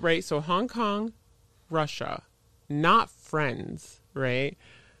 so Hong Kong, Russia, not friends, right?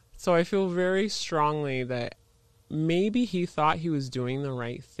 So I feel very strongly that maybe he thought he was doing the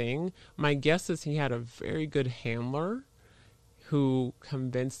right thing. My guess is he had a very good handler who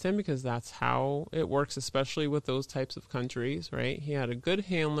convinced him, because that's how it works, especially with those types of countries, right? He had a good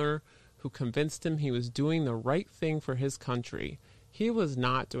handler who convinced him he was doing the right thing for his country. He was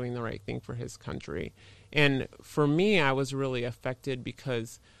not doing the right thing for his country. And for me, I was really affected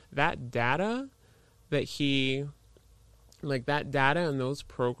because that data and those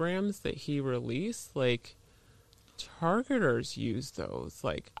programs that he released, like, targeters use those.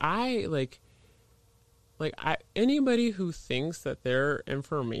 Anybody who thinks that their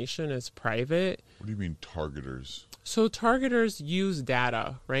information is private. What do you mean targeters? So targeters use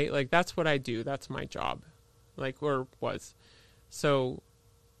data, right? Like, that's what I do. That's my job. So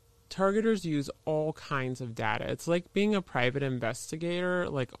targeters use all kinds of data. It's like being a private investigator,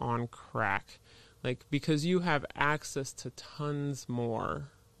 like on crack, like, because you have access to tons more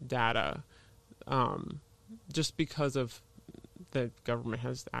data, just because of the government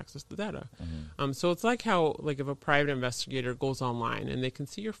has access to data. So it's like how, like, if a private investigator goes online and they can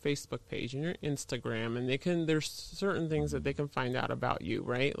see your Facebook page and your Instagram, and there's certain things that they can find out about you,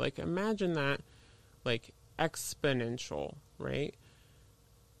 right? Like, imagine that, like, exponential, right?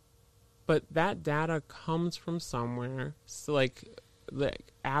 But that data comes from somewhere. So, like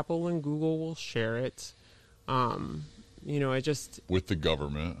Apple and Google will share it. With the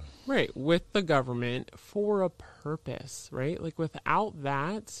government. Right, with the government for a purpose, right? Like, without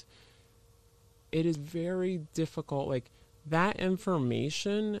that, it is very difficult. Like, that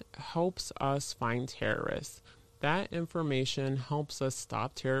information helps us find terrorists. That information helps us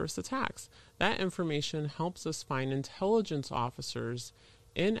stop terrorist attacks. That information helps us find intelligence officers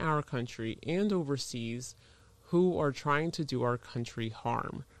in our country and overseas who are trying to do our country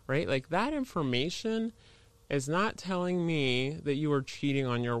harm, right? Like, that information is not telling me that you are cheating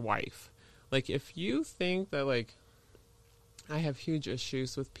on your wife. Like, if you think that, like, I have huge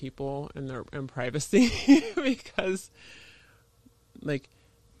issues with people and their privacy because, like,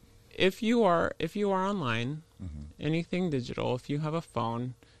 if you are online, anything digital, if you have a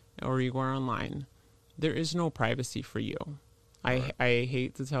phone or you are online, there is no privacy for you. Right. I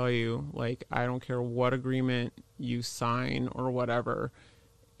hate to tell you, like, I don't care what agreement you sign or whatever.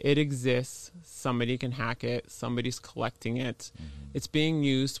 It exists. Somebody can hack it. Somebody's collecting it. It's being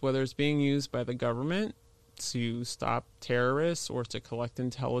used, whether it's being used by the government to stop terrorists or to collect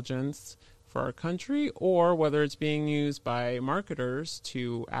intelligence for our country, or whether it's being used by marketers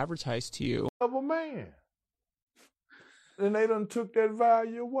to advertise to you. Of a man. Then they done took that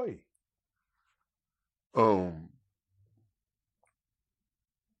value away.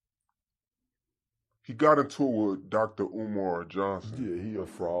 He got into it with Dr. Umar Johnson. Yeah, he a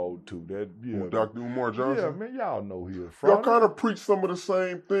fraud too. Dr. Umar Johnson? Yeah, man, y'all know he a fraud. Y'all kind of preach some of the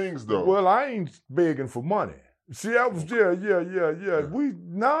same things, though. Well, I ain't begging for money. See, I was, yeah. I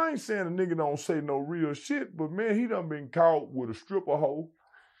ain't saying a nigga don't say no real shit, but man, he done been caught with a stripper hoe.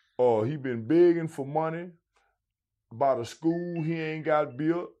 He been begging for money about a school he ain't got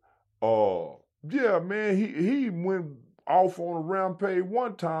built. Yeah, man, he went off on a rampage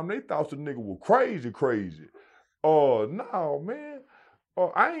one time. They thought the nigga was crazy. No, man.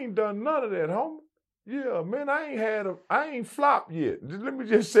 I ain't done none of that, homie. Yeah, man, I ain't flopped yet. Let me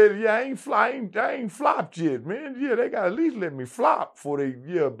just say that, yeah, I ain't flopped yet, man. Yeah, they gotta at least let me flop before they,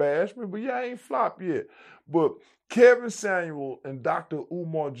 bash me. But yeah, I ain't flopped yet. But Kevin Samuel and Dr.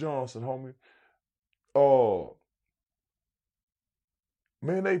 Umar Johnson, homie,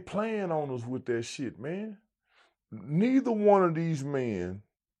 man, they playing on us with that shit, man. Neither one of these men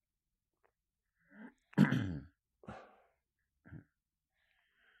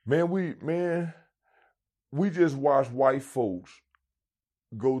we just watched white folks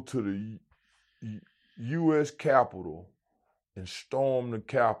go to the U.S. Capitol and storm the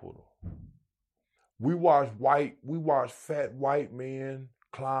Capitol. We watched fat white men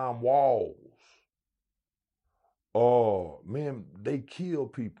climb walls. Man, they kill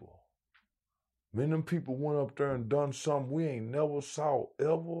people. Man, them people went up there and done something we ain't never saw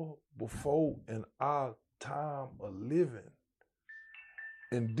ever before in our time of living.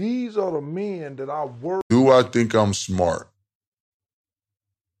 And these are the men that I work. Do I think I'm smart?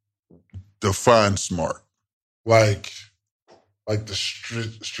 Define smart. Like the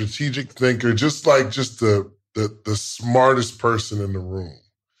strategic thinker, just the smartest person in the room.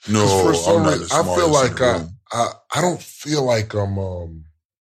 No, for some I'm not reason, the smartest I feel like in the room. I don't feel like I'm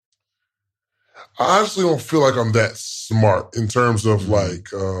I honestly don't feel like I'm that smart in terms of I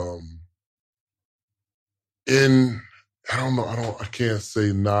can't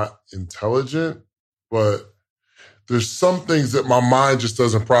say not intelligent, but there's some things that my mind just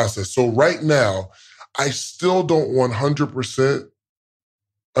doesn't process. So right now, I still don't 100%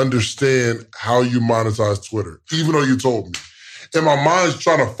 understand how you monetize Twitter, even though you told me. And my mind's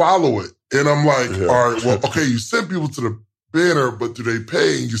trying to follow it. And I'm like, all right, well, okay, you send people to the banner, but do they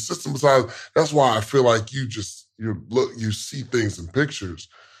pay? And you systematize. That's why I feel like you see things in pictures.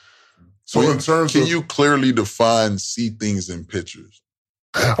 So in terms can you clearly define see things in pictures?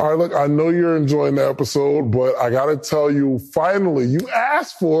 All right, look, I know you're enjoying the episode, but I got to tell you, finally, you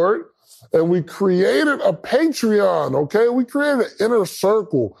asked for it, and we created a Patreon, okay? We created an inner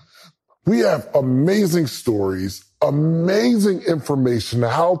circle. We have amazing stories, amazing information,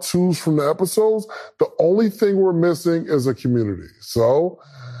 how-tos from the episodes. The only thing we're missing is a community. So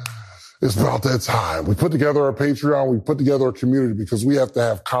it's about that time. We put together our Patreon. We put together a community because we have to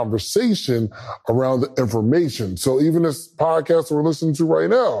have conversation around the information. So even this podcast we're listening to right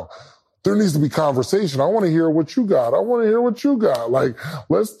now, there needs to be conversation. I want to hear what you got. I want to hear what you got. Like,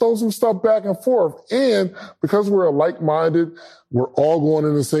 let's throw some stuff back and forth. And because we're like-minded, we're all going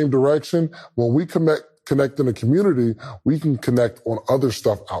in the same direction. When we connect in a community, we can connect on other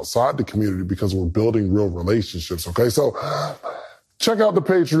stuff outside the community because we're building real relationships. Okay. So check out the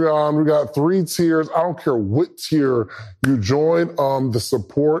Patreon. We got 3 tiers. I don't care what tier you join. The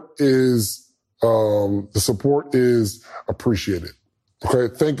support is appreciated.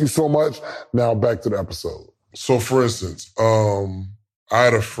 Okay. Thank you so much. Now back to the episode. So for instance, I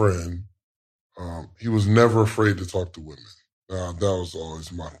had a friend, he was never afraid to talk to women. That was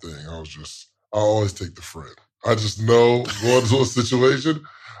always my thing. I always take the friend. I just know going to a situation,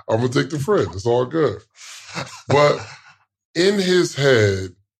 I'm going to take the friend. It's all good. But in his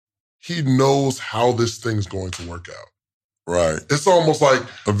head, he knows how this thing's going to work out. Right. It's almost like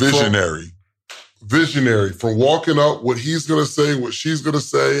a visionary. From walking up, what he's going to say, what she's going to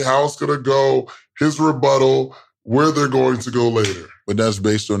say, how it's going to go, his rebuttal, where they're going to go later. But that's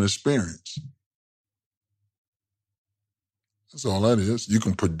based on experience. That's all that is. You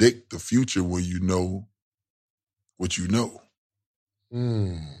can predict the future when you know what you know.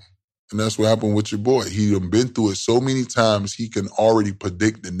 And that's what happened with your boy. He done been through it so many times, he can already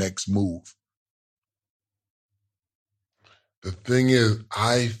predict the next move. The thing is,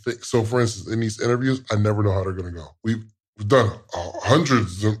 I think, so for instance, in these interviews, I never know how they're going to go. We've done over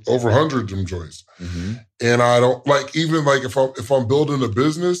hundreds of them joints. Mm-hmm. And I don't, like, even like if I'm building a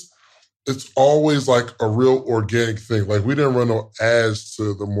business, it's always like a real organic thing. Like, we didn't run no ads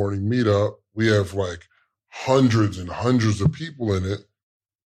to the morning meetup. We have like hundreds and hundreds of people in it.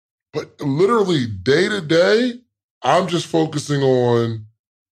 But literally day to day, I'm just focusing on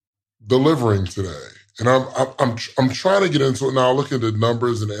delivering today. And I'm trying to get into it now. I look at the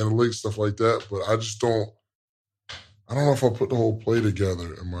numbers and analytics, stuff like that, but I don't know if I'll put the whole play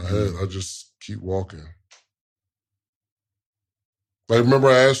together in my head. I just keep walking. Like, remember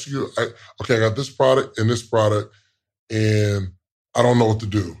I asked you, I got this product and this product, and I don't know what to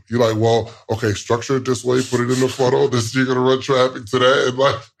do. You're like, well, okay, structure it this way, put it in the funnel, you're going to run traffic to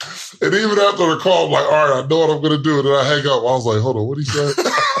that. And even after the call, I'm like, all right, I know what I'm going to do. And then I hang up. I was like, hold on, what did he say?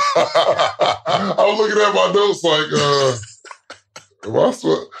 I was looking at my notes like,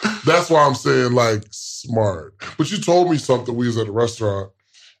 that's why I'm saying, like, smart. But you told me something, we was at a restaurant,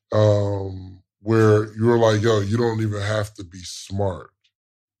 where you were like, yo, you don't even have to be smart.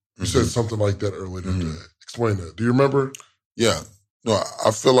 You said something like that earlier today. Explain that. Do you remember? Yeah. No, I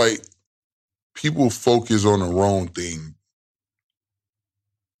feel like people focus on the wrong thing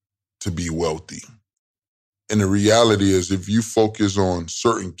to be wealthy. And the reality is, if you focus on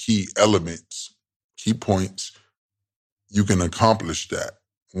certain key elements, key points, you can accomplish that.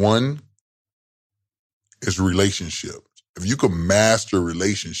 One is relationships. If you can master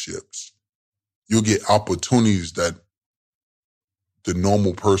relationships, you'll get opportunities that the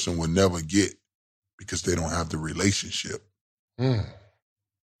normal person will never get because they don't have the relationship.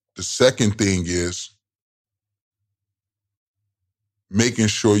 The second thing is making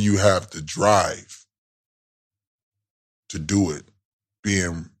sure you have the drive to do it,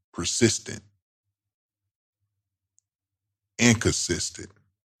 being persistent and consistent.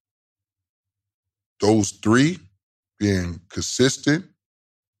 Those 3, being consistent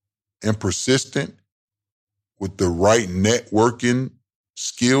and persistent with the right networking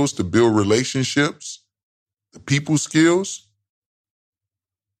skills to build relationships, the people skills,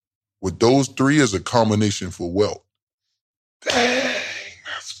 with those 3 is a combination for wealth. Dang,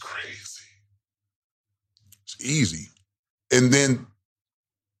 that's crazy. It's easy. And then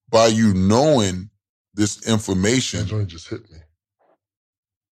by you knowing this information, that joint just hit me.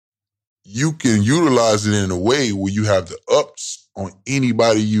 You can utilize it in a way where you have the ups on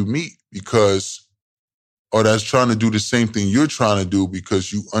anybody you meet because, that's trying to do the same thing you're trying to do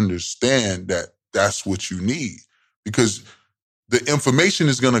because you understand that that's what you need. Because the information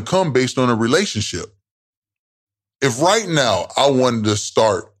is going to come based on a relationship. If right now I wanted to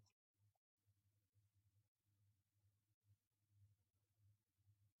start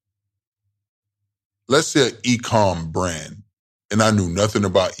let's say an e-com brand, and I knew nothing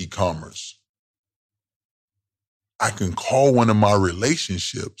about e-commerce, I can call one of my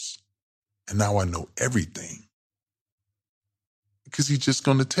relationships and now I know everything. Because he's just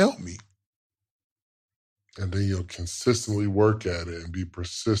going to tell me. And then you'll consistently work at it and be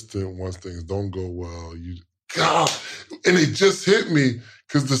persistent once things don't go well. And it just hit me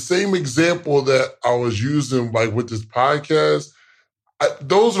because the same example that I was using, like with this podcast,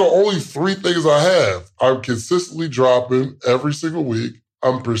 those are the only 3 things I have. I'm consistently dropping every single week.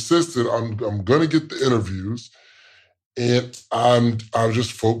 I'm persistent. I'm going to get the interviews. And I'm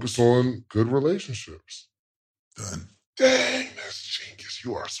just focused on good relationships. Done. Dang, that's genius.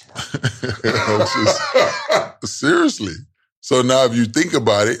 You are smart. Seriously. So now if you think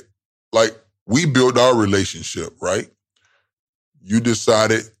about it, like we built our relationship, right? You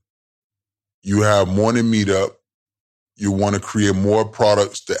decided you have morning meetup. You want to create more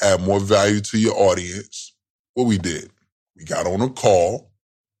products to add more value to your audience. What we did, we got on a call,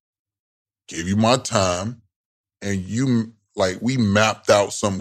 gave you my time, and we mapped out some